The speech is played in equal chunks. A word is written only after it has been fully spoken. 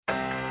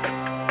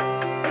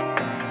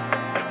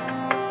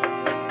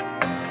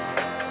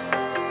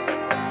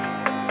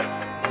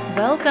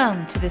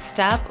Welcome to the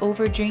Stop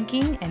Over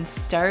Drinking and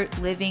Start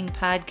Living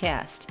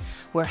podcast,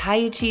 where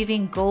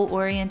high-achieving,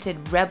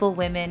 goal-oriented rebel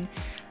women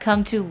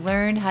come to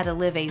learn how to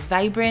live a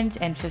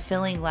vibrant and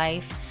fulfilling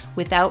life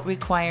without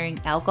requiring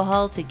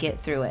alcohol to get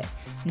through it.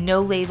 No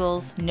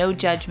labels, no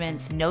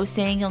judgments, no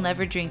saying you'll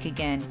never drink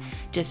again.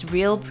 Just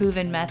real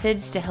proven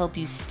methods to help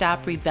you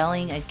stop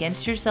rebelling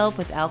against yourself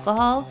with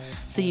alcohol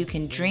so you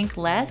can drink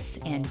less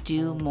and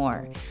do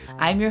more.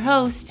 I'm your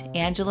host,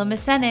 Angela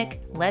Masenik.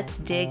 Let's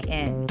dig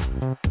in.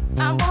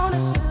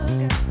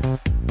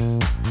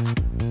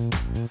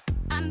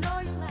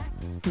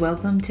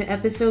 Welcome to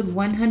episode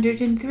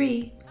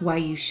 103, Why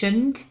You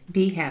Shouldn't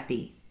Be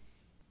Happy.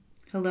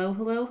 Hello,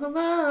 hello,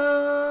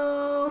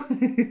 hello.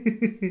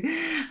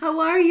 How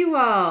are you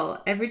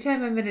all? Every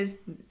time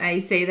I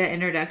say that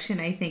introduction,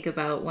 I think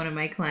about one of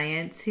my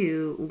clients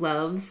who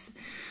loves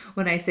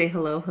when I say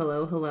hello,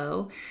 hello,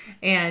 hello.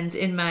 And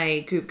in my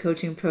group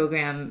coaching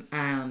program,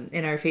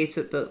 in our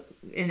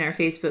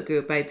Facebook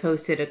group, I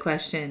posted a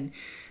question.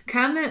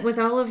 Comment with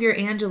all of your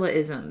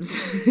Angela-isms.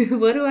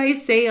 What do I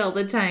say all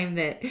the time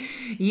that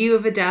you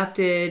have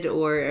adopted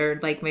or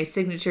like my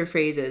signature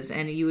phrases?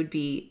 And you would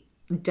be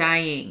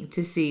dying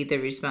to see the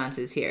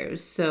responses here. It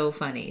was so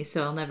funny.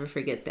 So I'll never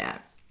forget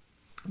that.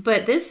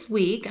 But this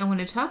week, I want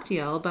to talk to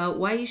y'all about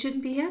why you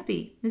shouldn't be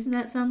happy. Doesn't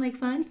that sound like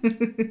fun?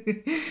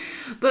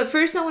 But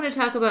first, I want to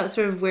talk about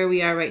sort of where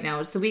we are right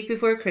now. It's the week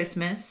before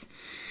Christmas.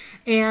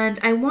 And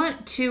I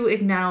want to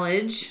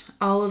acknowledge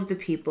all of the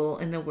people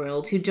in the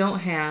world who don't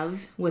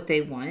have what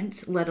they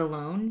want, let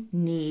alone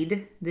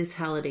need this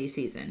holiday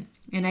season.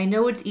 And I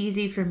know it's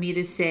easy for me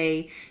to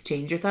say,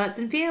 change your thoughts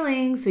and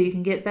feelings so you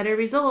can get better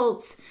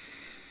results,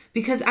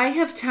 because I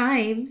have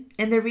time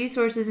and the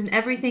resources and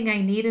everything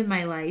I need in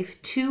my life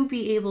to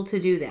be able to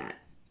do that,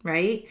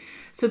 right?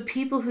 So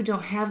people who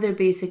don't have their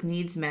basic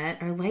needs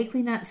met are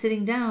likely not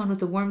sitting down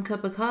with a warm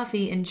cup of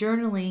coffee and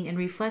journaling and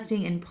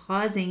reflecting and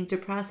pausing to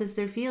process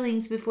their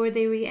feelings before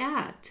they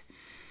react.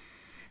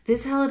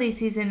 This holiday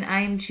season,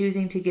 I am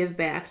choosing to give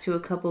back to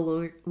a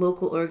couple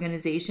local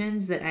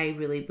organizations that I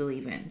really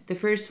believe in. The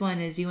first one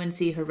is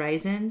UNC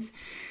Horizons.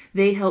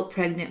 They help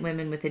pregnant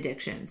women with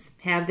addictions,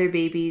 have their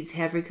babies,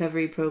 have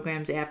recovery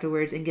programs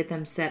afterwards, and get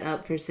them set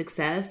up for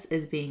success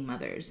as being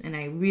mothers. And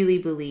I really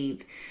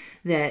believe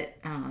that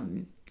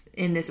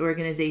in this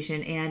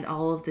organization and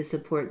all of the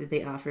support that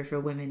they offer for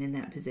women in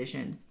that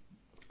position.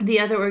 The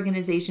other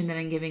organization that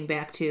I'm giving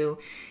back to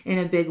in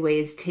a big way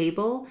is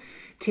Table.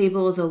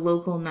 Table is a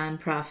local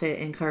nonprofit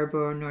in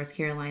Carrboro, North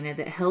Carolina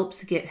that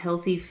helps get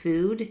healthy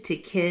food to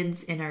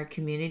kids in our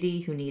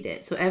community who need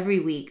it. So every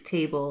week,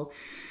 Table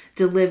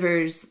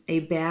delivers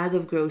a bag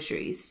of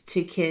groceries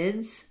to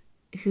kids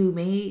who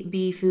may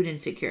be food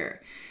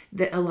insecure.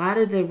 That a lot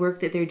of the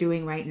work that they're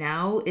doing right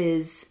now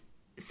is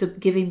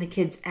giving the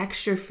kids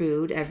extra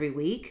food every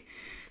week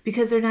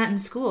because they're not in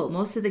school.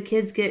 Most of the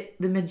kids get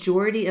the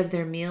majority of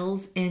their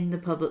meals in the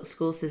public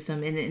school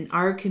system. And in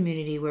our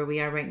community where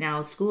we are right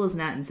now, school is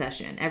not in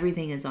session.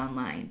 Everything is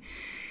online.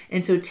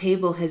 And so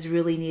Table has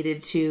really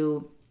needed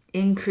to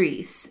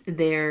increase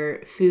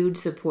their food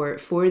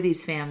support for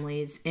these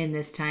families in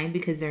this time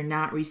because they're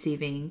not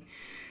receiving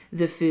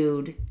the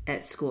food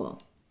at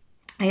school.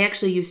 I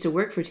actually used to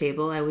work for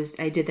Table.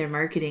 I did their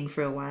marketing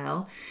for a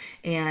while,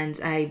 and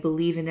I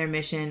believe in their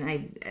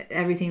mission.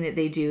 Everything that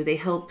they do, they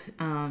help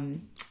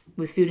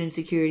with food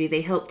insecurity.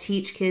 They help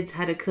teach kids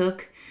how to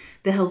cook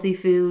the healthy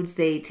foods.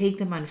 They take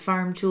them on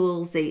farm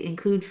tools. They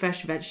include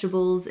fresh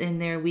vegetables in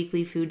their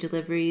weekly food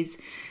deliveries.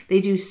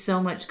 They do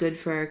so much good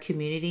for our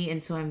community,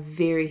 and so I'm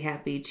very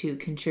happy to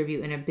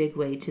contribute in a big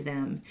way to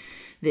them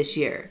this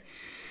year.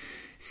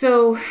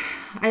 So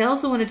I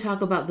also want to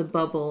talk about the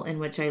bubble in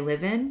which I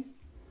live in.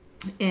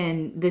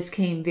 And this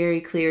came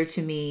very clear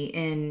to me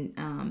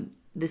in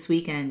this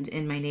weekend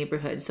in my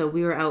neighborhood. So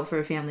we were out for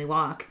a family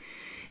walk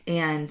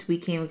and we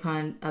came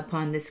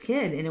upon this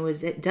kid, and it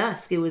was at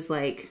dusk. It was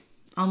like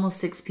almost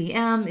 6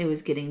 p.m. It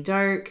was getting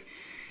dark,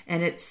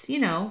 and it's,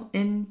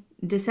 in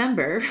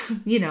December,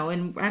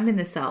 and I'm in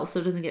the South, so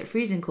it doesn't get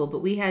freezing cold,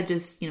 but we had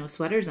just,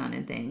 sweaters on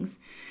and things.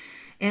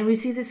 And we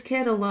see this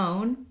kid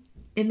alone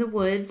in the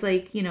woods,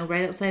 like,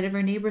 right outside of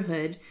our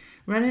neighborhood,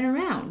 running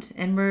around.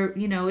 And we're,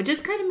 it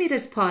just kind of made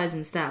us pause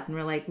and stop. And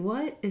we're like,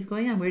 what is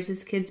going on? Where's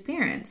this kid's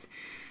parents?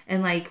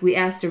 And like, we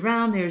asked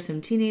around, there were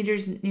some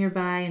teenagers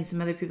nearby and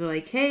some other people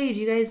like, hey, do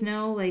you guys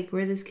know like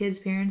where this kid's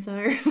parents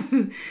are?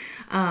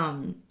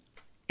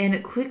 And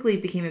it quickly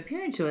became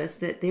apparent to us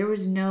that there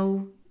was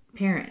no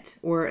parent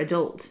or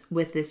adult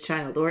with this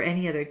child or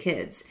any other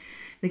kids.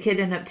 The kid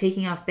ended up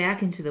taking off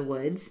back into the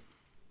woods.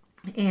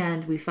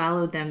 And we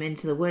followed them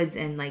into the woods,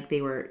 and like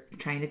they were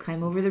trying to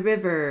climb over the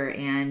river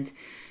and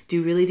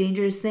do really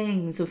dangerous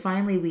things. And so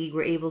finally we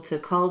were able to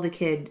call the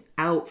kid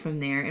out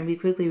from there, and we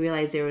quickly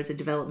realized there was a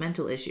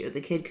developmental issue.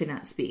 The kid could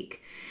not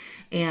speak,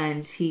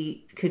 and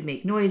he could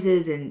make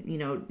noises and,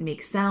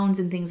 make sounds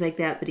and things like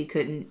that, but he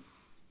couldn't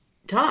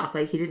talk.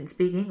 Like, he didn't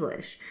speak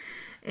English.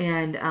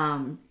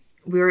 And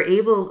we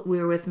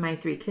were with my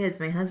 3 kids,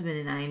 my husband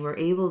and I, and we're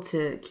able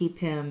to keep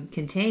him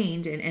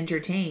contained and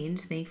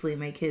entertained. Thankfully,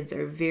 my kids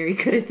are very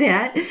good at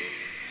that.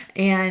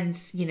 And,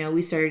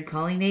 we started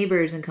calling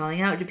neighbors and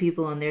calling out to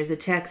people, and there's a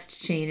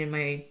text chain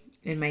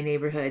in my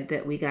neighborhood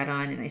that we got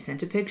on, and I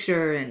sent a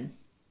picture, and,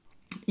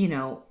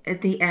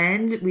 at the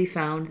end, we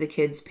found the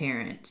kid's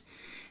parent.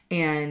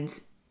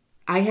 And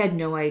I had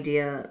no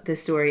idea the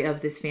story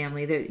of this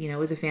family. That, it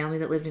was a family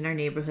that lived in our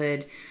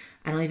neighborhood.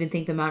 I don't even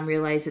think the mom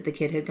realized that the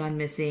kid had gone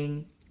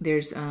missing.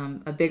 There's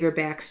a bigger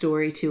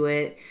backstory to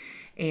it.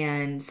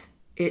 And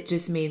it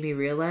just made me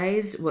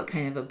realize what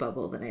kind of a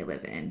bubble that I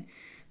live in.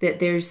 That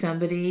there's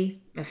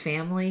somebody, a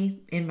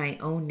family in my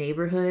own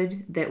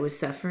neighborhood that was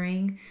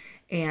suffering.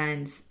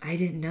 And I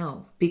didn't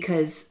know,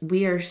 because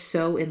we are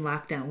so in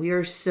lockdown. We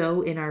are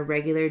so in our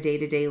regular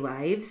day-to-day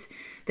lives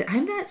that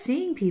I'm not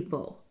seeing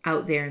people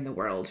out there in the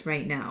world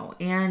right now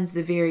and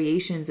the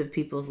variations of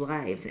people's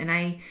lives. And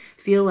I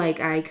feel like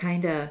I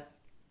kind of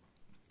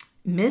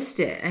missed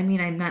it. I mean,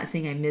 I'm not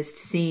saying I missed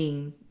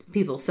seeing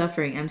people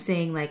suffering. I'm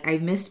saying like I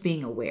missed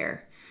being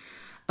aware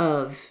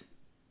of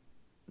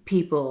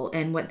people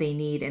and what they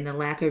need and the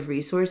lack of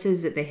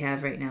resources that they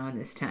have right now in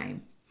this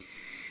time.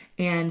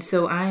 And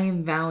so I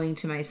am vowing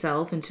to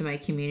myself and to my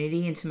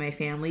community and to my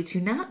family to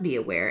not be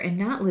aware and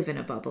not live in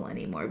a bubble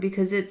anymore,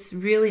 because it's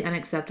really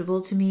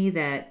unacceptable to me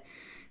that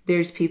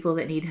there's people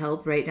that need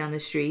help right down the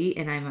street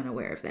and I'm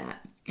unaware of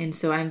that. And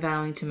so I'm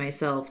vowing to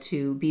myself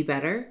to be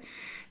better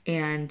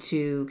and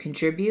to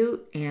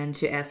contribute and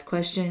to ask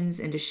questions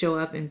and to show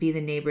up and be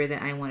the neighbor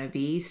that I want to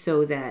be,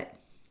 so that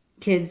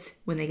kids,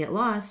 when they get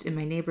lost in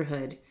my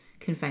neighborhood,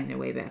 can find their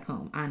way back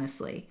home,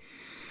 honestly.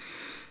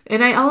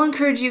 And I'll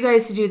encourage you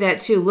guys to do that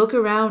too. Look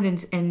around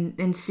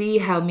and see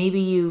how maybe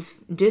you've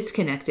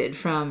disconnected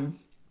from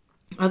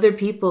other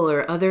people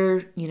or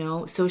other,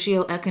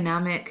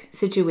 socioeconomic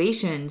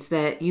situations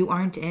that you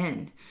aren't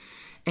in,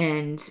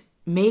 and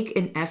make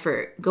an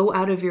effort. Go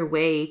out of your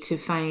way to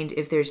find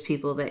if there's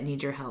people that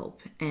need your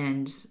help.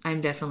 And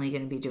I'm definitely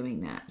going to be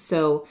doing that.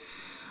 So,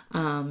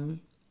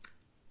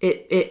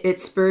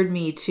 It spurred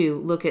me to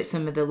look at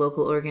some of the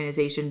local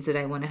organizations that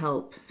I want to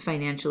help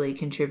financially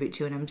contribute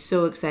to. And I'm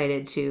so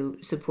excited to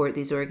support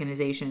these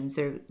organizations.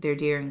 They're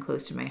dear and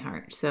close to my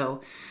heart.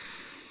 So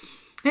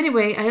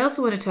anyway, I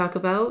also want to talk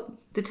about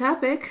the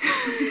topic,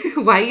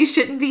 why you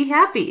shouldn't be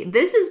happy.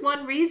 This is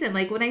one reason,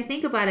 like when I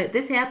think about it,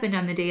 this happened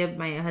on the day of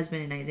my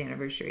husband and I's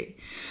anniversary.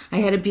 I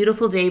had a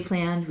beautiful day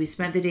planned. We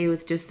spent the day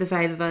with just the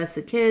 5 of us,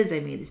 the kids. I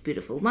made this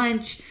beautiful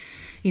lunch.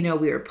 We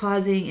were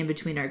pausing in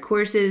between our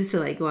courses to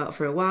like go out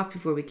for a walk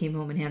before we came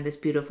home and have this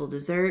beautiful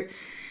dessert.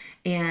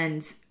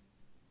 And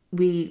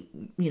we,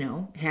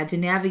 had to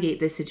navigate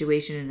this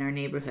situation in our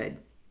neighborhood.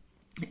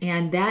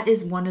 And that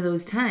is one of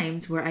those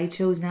times where I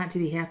chose not to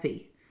be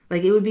happy.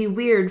 Like, it would be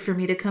weird for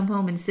me to come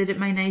home and sit at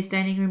my nice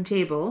dining room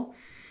table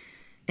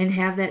and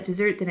have that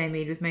dessert that I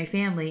made with my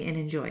family and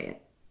enjoy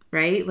it,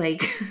 right?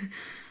 Like,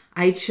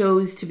 I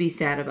chose to be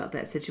sad about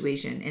that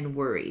situation and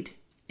worried.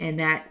 And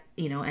that,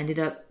 ended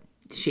up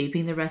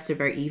shaping the rest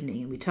of our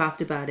evening. And we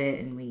talked about it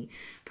and we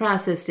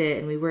processed it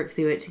and we worked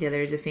through it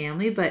together as a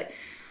family. But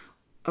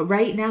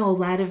right now, a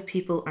lot of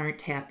people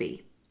aren't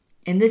happy.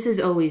 And this is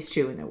always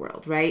true in the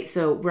world, right?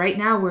 So right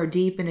now we're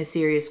deep in a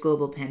serious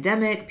global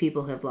pandemic.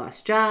 People have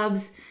lost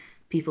jobs.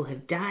 People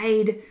have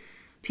died.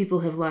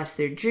 People have lost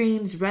their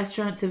dreams.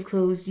 Restaurants have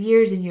closed.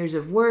 Years and years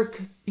of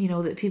work,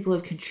 that people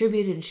have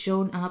contributed and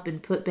shown up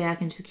and put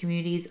back into the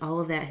communities. All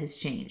of that has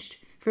changed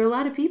for a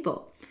lot of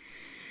people.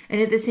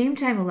 And at the same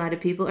time, a lot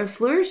of people are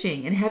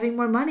flourishing and having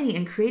more money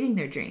and creating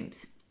their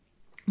dreams.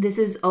 This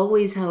is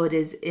always how it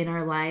is in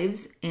our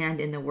lives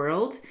and in the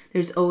world.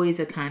 There's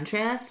always a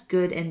contrast,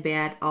 good and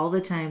bad, all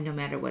the time, no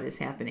matter what is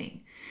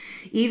happening.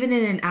 Even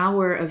in an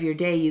hour of your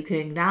day, you can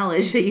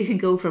acknowledge that you can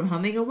go from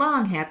humming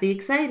along, happy,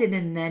 excited,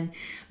 and then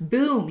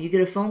boom, you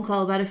get a phone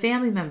call about a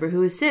family member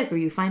who is sick, or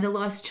you find a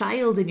lost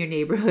child in your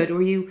neighborhood,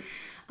 or you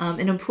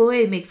an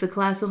employee makes a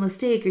colossal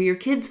mistake, or your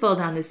kids fall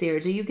down the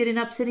stairs, or you get an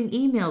upsetting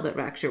email that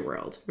rocks your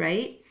world,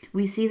 right?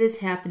 We see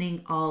this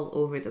happening all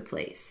over the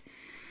place.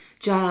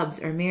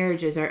 Jobs, our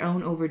marriages, our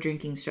own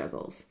over-drinking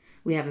struggles.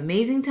 We have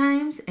amazing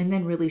times and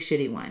then really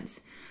shitty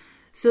ones.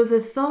 So the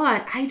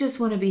thought, I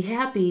just want to be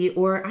happy,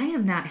 or I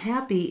am not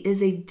happy,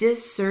 is a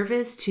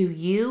disservice to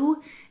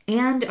you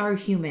and our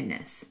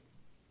humanness.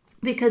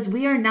 Because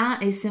we are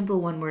not a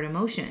simple one-word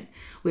emotion.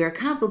 We are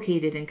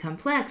complicated and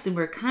complex, and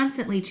we're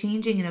constantly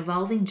changing and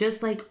evolving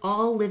just like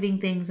all living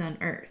things on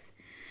Earth.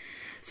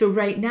 So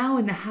right now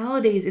in the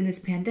holidays, in this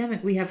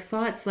pandemic, we have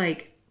thoughts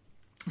like,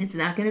 it's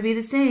not going to be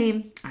the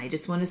same. I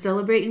just want to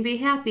celebrate and be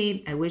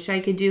happy. I wish I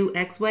could do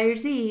X, Y, or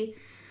Z.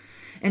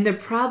 And the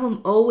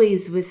problem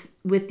always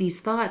with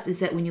these thoughts is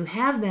that when you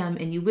have them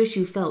and you wish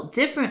you felt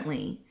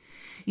differently,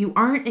 you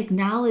aren't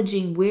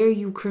acknowledging where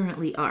you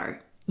currently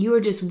are. You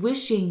are just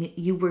wishing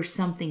you were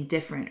something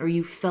different or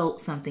you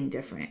felt something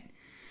different,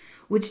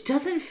 which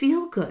doesn't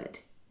feel good,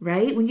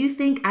 right? When you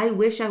think, I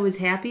wish I was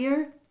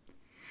happier,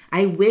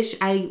 I wish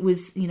I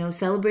was,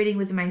 celebrating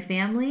with my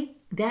family,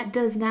 That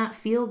does not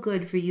feel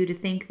good for you to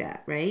think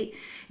that, right?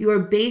 You are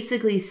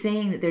basically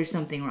saying that there's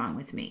something wrong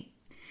with me.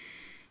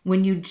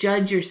 When you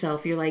judge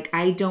yourself, you're like,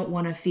 I don't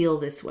want to feel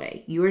this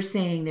way. You're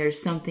saying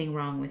there's something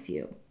wrong with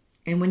you.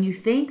 And when you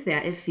think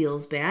that, it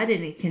feels bad,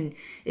 and it can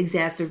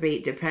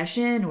exacerbate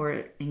depression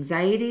or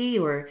anxiety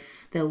or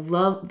that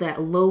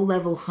low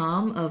level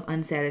hum of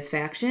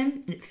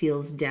unsatisfaction. It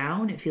feels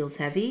down. It feels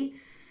heavy.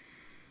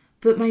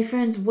 But my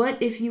friends,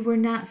 what if you were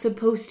not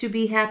supposed to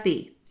be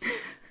happy?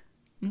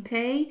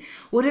 Okay?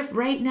 What if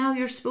right now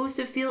you're supposed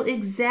to feel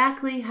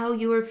exactly how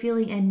you are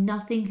feeling and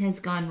nothing has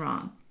gone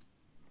wrong?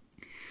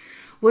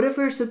 What if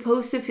we're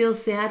supposed to feel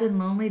sad and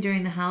lonely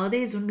during the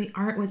holidays when we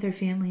aren't with our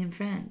family and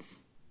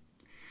friends?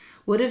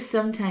 What if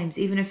sometimes,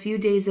 even a few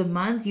days a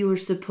month, you were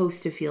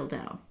supposed to feel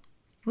down?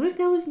 What if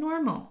that was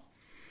normal?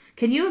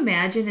 Can you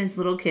imagine as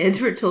little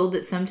kids we're told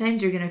that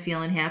sometimes you're going to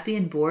feel unhappy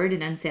and bored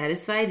and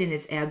unsatisfied and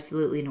it's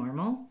absolutely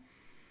normal?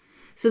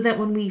 So that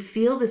when we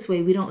feel this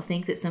way, we don't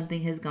think that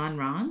something has gone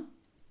wrong?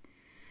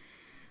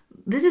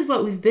 This is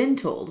what we've been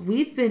told.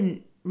 We've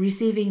been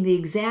receiving the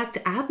exact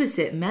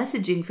opposite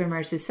messaging from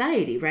our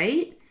society,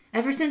 right?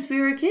 Ever since we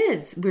were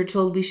kids, we were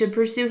told we should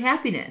pursue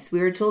happiness.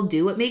 We were told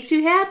do what makes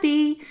you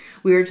happy.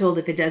 We were told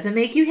if it doesn't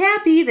make you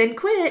happy, then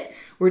quit.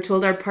 We're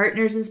told our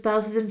partners and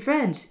spouses and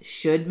friends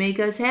should make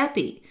us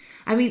happy.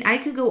 I mean, I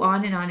could go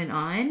on and on and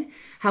on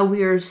how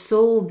we are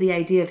sold the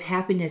idea of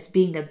happiness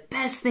being the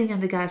best thing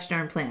on the gosh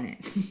darn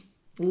planet.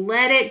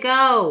 Let it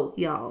go,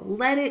 y'all.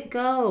 Let it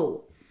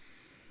go.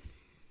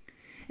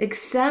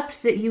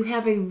 Accept that you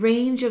have a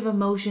range of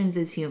emotions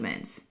as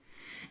humans.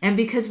 And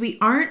because we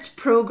aren't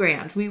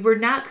programmed, we were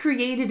not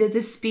created as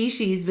a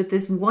species with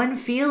this one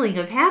feeling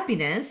of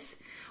happiness,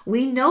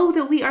 we know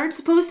that we aren't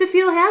supposed to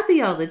feel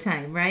happy all the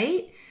time,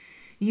 right?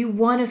 You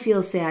want to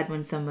feel sad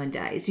when someone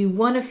dies. You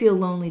want to feel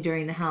lonely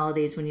during the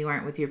holidays when you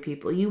aren't with your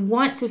people. You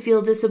want to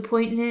feel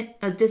disappointment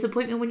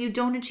when you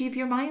don't achieve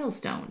your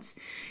milestones.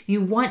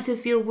 You want to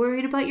feel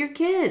worried about your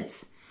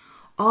kids.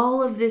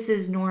 All of this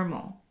is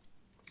normal.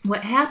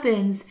 What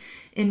happens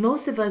in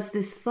most of us,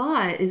 this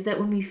thought is that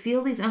when we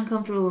feel these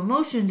uncomfortable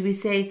emotions, we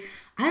say,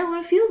 I don't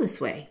want to feel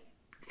this way.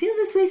 Feeling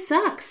this way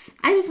sucks.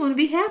 I just want to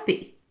be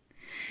happy.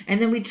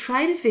 And then we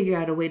try to figure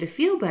out a way to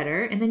feel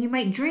better. And then you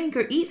might drink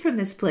or eat from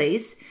this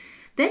place.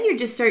 Then you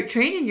just start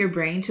training your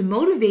brain to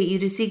motivate you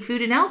to seek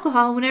food and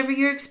alcohol whenever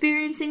you're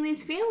experiencing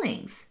these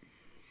feelings.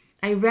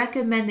 I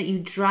recommend that you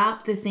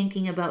drop the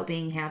thinking about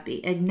being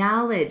happy.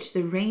 Acknowledge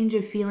the range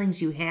of feelings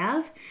you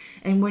have.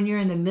 And when you're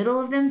in the middle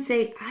of them,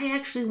 say, I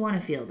actually want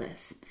to feel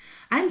this.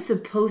 I'm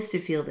supposed to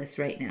feel this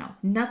right now.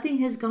 Nothing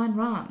has gone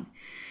wrong.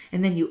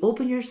 And then you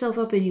open yourself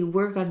up and you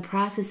work on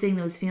processing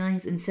those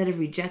feelings instead of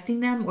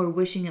rejecting them or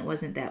wishing it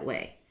wasn't that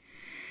way.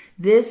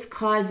 This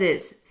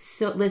causes,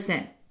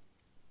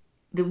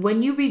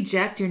 when you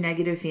reject your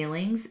negative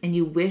feelings and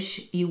you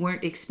wish you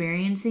weren't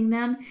experiencing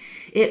them,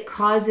 it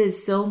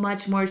causes so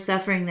much more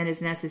suffering than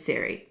is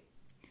necessary.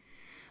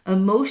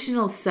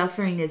 Emotional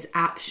suffering is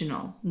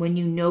optional when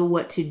you know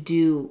what to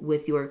do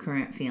with your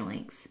current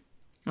feelings.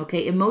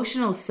 Okay,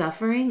 emotional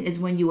suffering is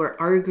when you are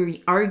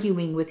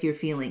arguing with your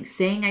feelings,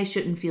 saying I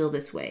shouldn't feel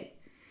this way,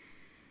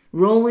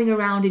 rolling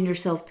around in your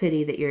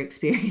self-pity that you're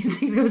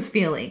experiencing those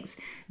feelings.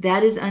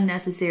 That is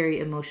unnecessary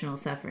emotional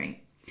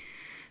suffering.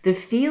 The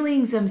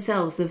feelings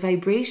themselves, the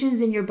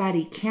vibrations in your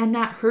body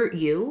cannot hurt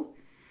you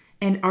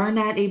and are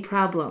not a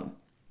problem.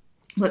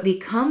 What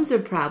becomes a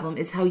problem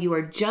is how you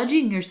are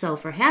judging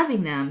yourself for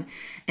having them,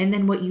 and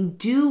then what you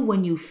do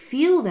when you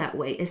feel that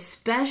way,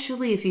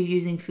 especially if you're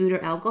using food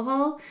or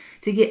alcohol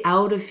to get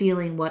out of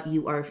feeling what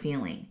you are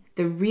feeling.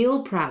 The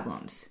real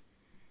problems,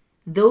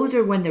 those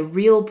are when the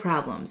real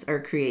problems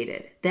are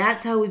created.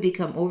 That's how we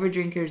become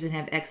overdrinkers and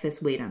have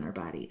excess weight on our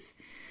bodies.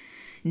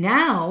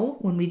 Now,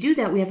 when we do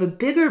that, we have a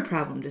bigger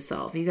problem to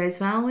solve. Are you guys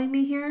following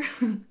me here?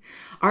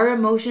 Our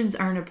emotions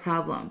aren't a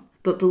problem,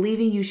 but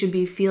believing you should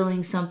be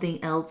feeling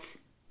something else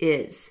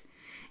is.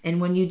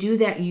 And when you do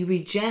that, you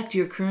reject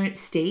your current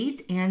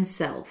state and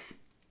self.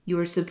 You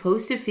are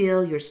supposed to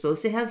feel, you're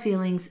supposed to have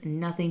feelings,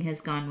 nothing has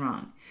gone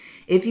wrong.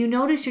 If you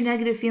notice your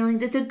negative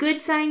feelings, it's a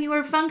good sign you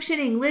are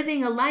functioning,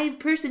 living, a live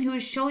person who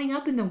is showing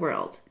up in the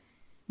world.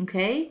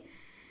 Okay?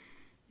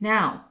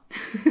 Now,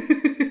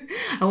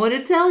 I want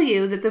to tell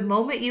you that the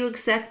moment you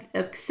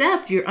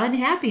accept your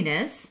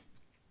unhappiness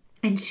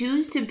and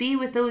choose to be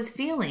with those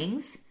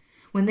feelings,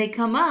 when they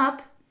come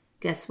up,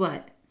 guess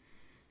what?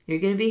 You're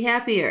going to be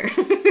happier.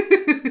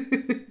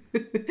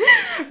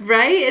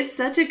 Right? It's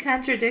such a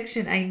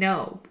contradiction, I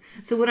know.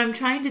 So what I'm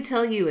trying to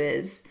tell you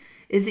is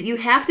that you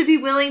have to be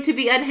willing to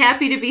be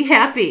unhappy to be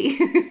happy.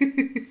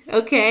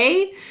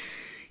 Okay?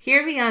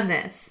 Hear me on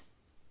this.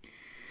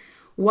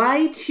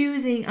 Why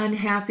choosing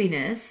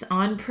unhappiness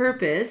on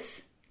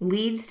purpose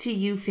leads to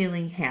you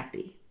feeling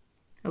happy.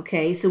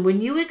 Okay, so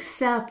when you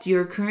accept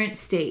your current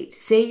state,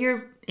 say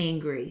you're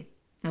angry,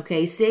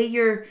 okay, say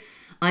you're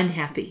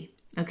unhappy,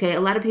 okay, a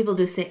lot of people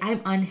just say,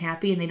 I'm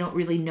unhappy, and they don't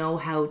really know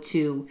how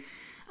to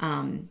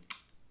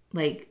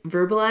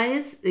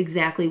verbalize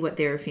exactly what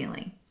they're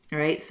feeling, all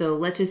right? So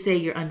let's just say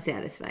you're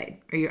unsatisfied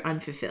or you're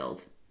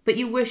unfulfilled, but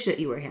you wish that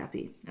you were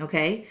happy,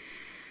 okay?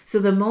 So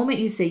the moment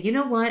you say, you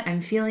know what,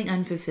 I'm feeling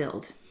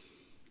unfulfilled,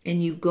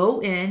 and you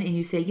go in and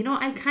you say, you know,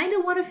 I kind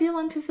of want to feel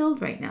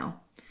unfulfilled right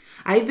now.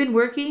 I've been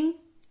working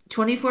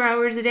 24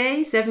 hours a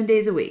day, 7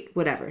 days a week,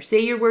 whatever. Say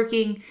you're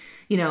working,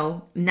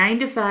 9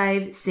 to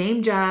 5,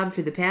 same job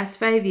for the past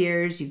 5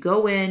 years. You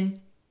go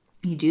in,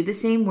 you do the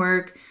same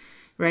work,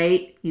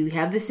 right? You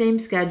have the same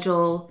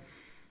schedule.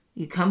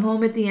 You come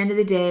home at the end of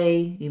the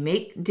day, you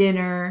make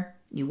dinner,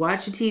 you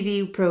watch a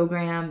TV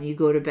program, you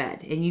go to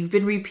bed. And you've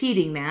been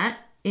repeating that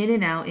in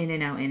and out, in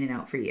and out, in and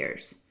out for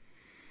years.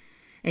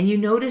 And you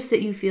notice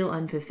that you feel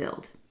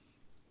unfulfilled,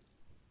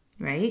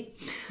 right?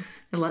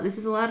 This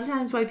is a lot of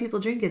times why people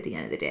drink at the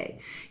end of the day.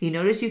 You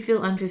notice you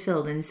feel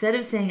unfulfilled. Instead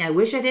of saying, I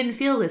wish I didn't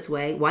feel this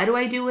way. Why do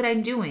I do what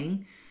I'm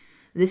doing?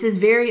 This is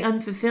very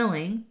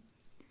unfulfilling.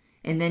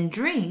 And then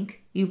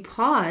drink, you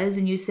pause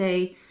and you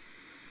say,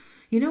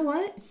 you know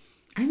what?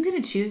 I'm going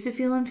to choose to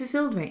feel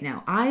unfulfilled right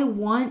now. I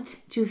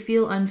want to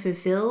feel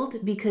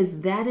unfulfilled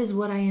because that is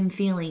what I am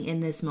feeling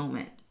in this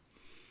moment.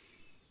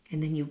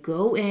 And then you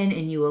go in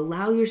and you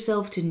allow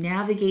yourself to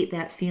navigate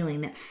that feeling,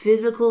 that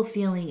physical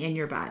feeling in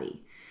your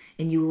body.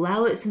 And you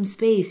allow it some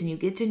space and you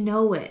get to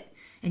know it.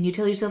 And you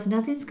tell yourself,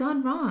 nothing's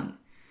gone wrong.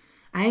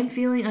 I am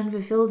feeling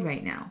unfulfilled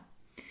right now.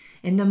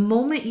 And the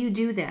moment you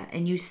do that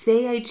and you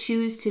say, I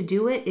choose to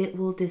do it, it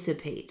will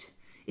dissipate.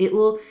 It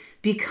will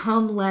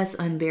become less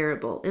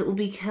unbearable. It will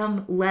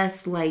become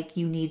less like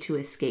you need to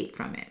escape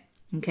from it.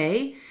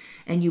 Okay?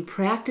 And you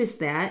practice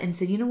that and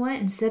say, you know what?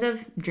 Instead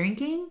of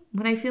drinking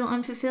when I feel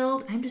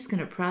unfulfilled, I'm just going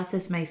to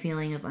process my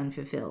feeling of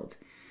unfulfilled.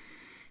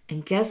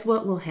 And guess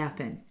what will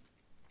happen?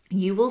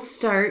 You will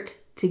start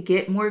to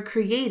get more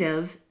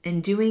creative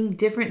in doing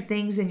different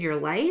things in your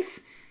life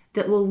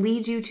that will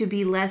lead you to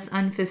be less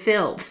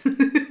unfulfilled.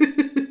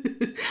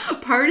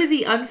 Part of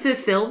the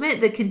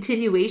unfulfillment, the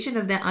continuation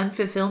of that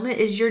unfulfillment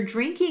is you're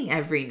drinking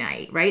every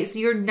night, right? So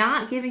you're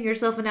not giving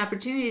yourself an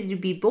opportunity to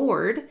be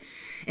bored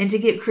and to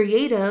get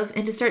creative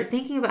and to start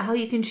thinking about how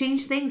you can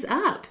change things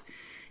up.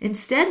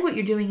 Instead, what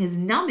you're doing is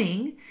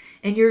numbing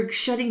and you're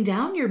shutting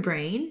down your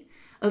brain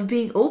of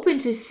being open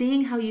to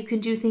seeing how you can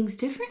do things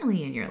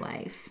differently in your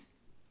life.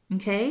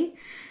 Okay?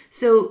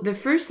 So the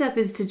first step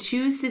is to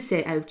choose to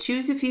say, I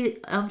choose to feel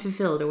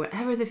unfulfilled or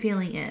whatever the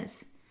feeling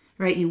is,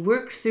 right? You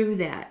work through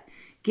that.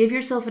 Give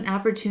yourself an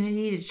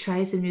opportunity to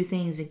try some new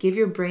things and give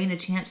your brain a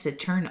chance to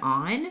turn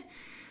on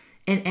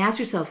and ask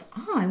yourself,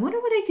 I wonder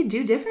what I could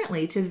do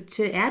differently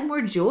to add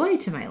more joy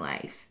to my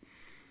life,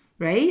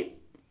 right?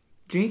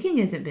 Drinking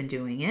hasn't been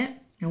doing it.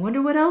 I wonder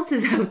what else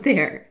is out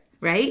there,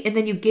 right? And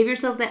then you give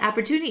yourself that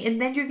opportunity and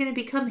then you're going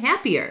to become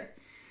happier,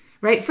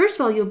 right? First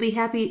of all, you'll be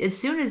happy as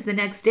soon as the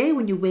next day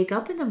when you wake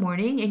up in the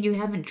morning and you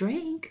haven't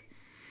drank,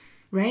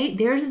 right?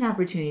 There's an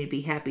opportunity to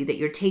be happy that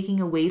you're taking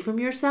away from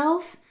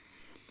yourself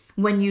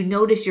when you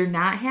notice you're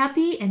not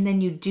happy and then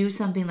you do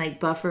something like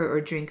buffer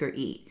or drink or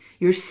eat.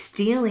 You're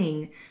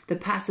stealing the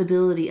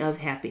possibility of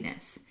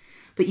happiness.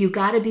 But you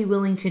got to be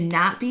willing to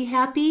not be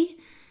happy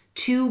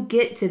to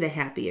get to the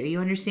happy. Are you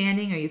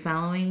understanding? Are you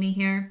following me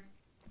here?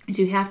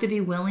 So you have to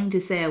be willing to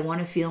say, I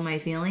want to feel my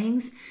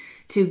feelings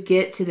to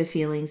get to the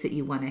feelings that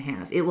you want to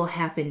have. It will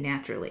happen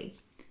naturally.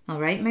 All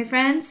right, my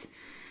friends?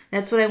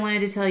 That's what I wanted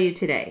to tell you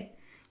today.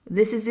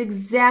 This is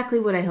exactly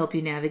what I help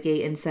you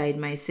navigate inside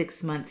my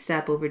 6-month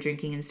Stop Over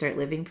Drinking and Start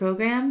Living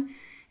program.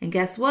 And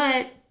guess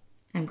what?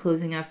 I'm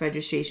closing off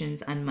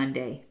registrations on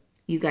Monday.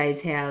 You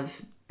guys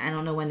have, I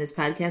don't know when this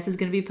podcast is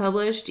going to be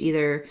published,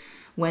 either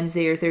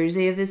Wednesday or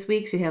Thursday of this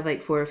week. So you have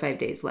like 4 or 5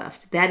 days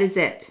left. That is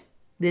it.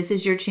 This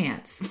is your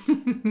chance.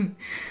 And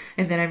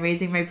then I'm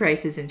raising my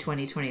prices in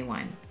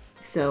 2021.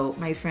 So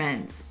my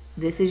friends,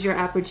 this is your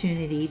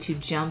opportunity to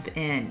jump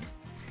in.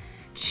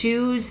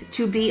 Choose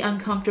to be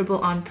uncomfortable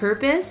on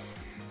purpose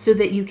so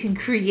that you can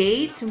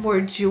create more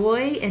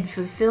joy and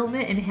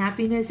fulfillment and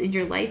happiness in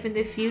your life in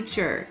the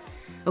future.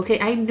 Okay,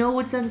 I know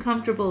it's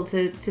uncomfortable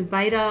to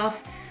bite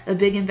off a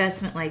big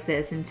investment like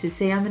this and to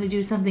say I'm going to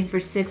do something for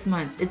 6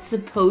 months. It's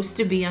supposed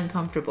to be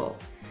uncomfortable.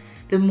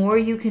 The more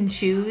you can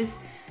choose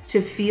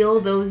to feel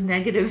those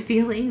negative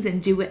feelings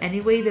and do it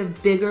anyway, the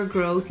bigger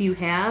growth you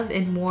have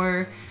and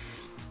more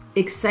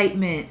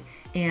excitement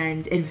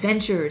and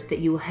adventure that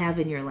you will have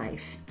in your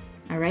life.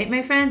 All right,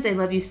 my friends, I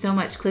love you so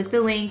much. Click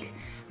the link,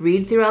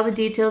 read through all the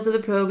details of the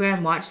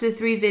program, watch the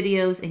 3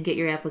 videos, and get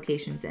your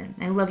applications in.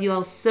 I love you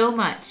all so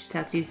much.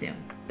 Talk to you soon.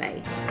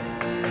 Bye.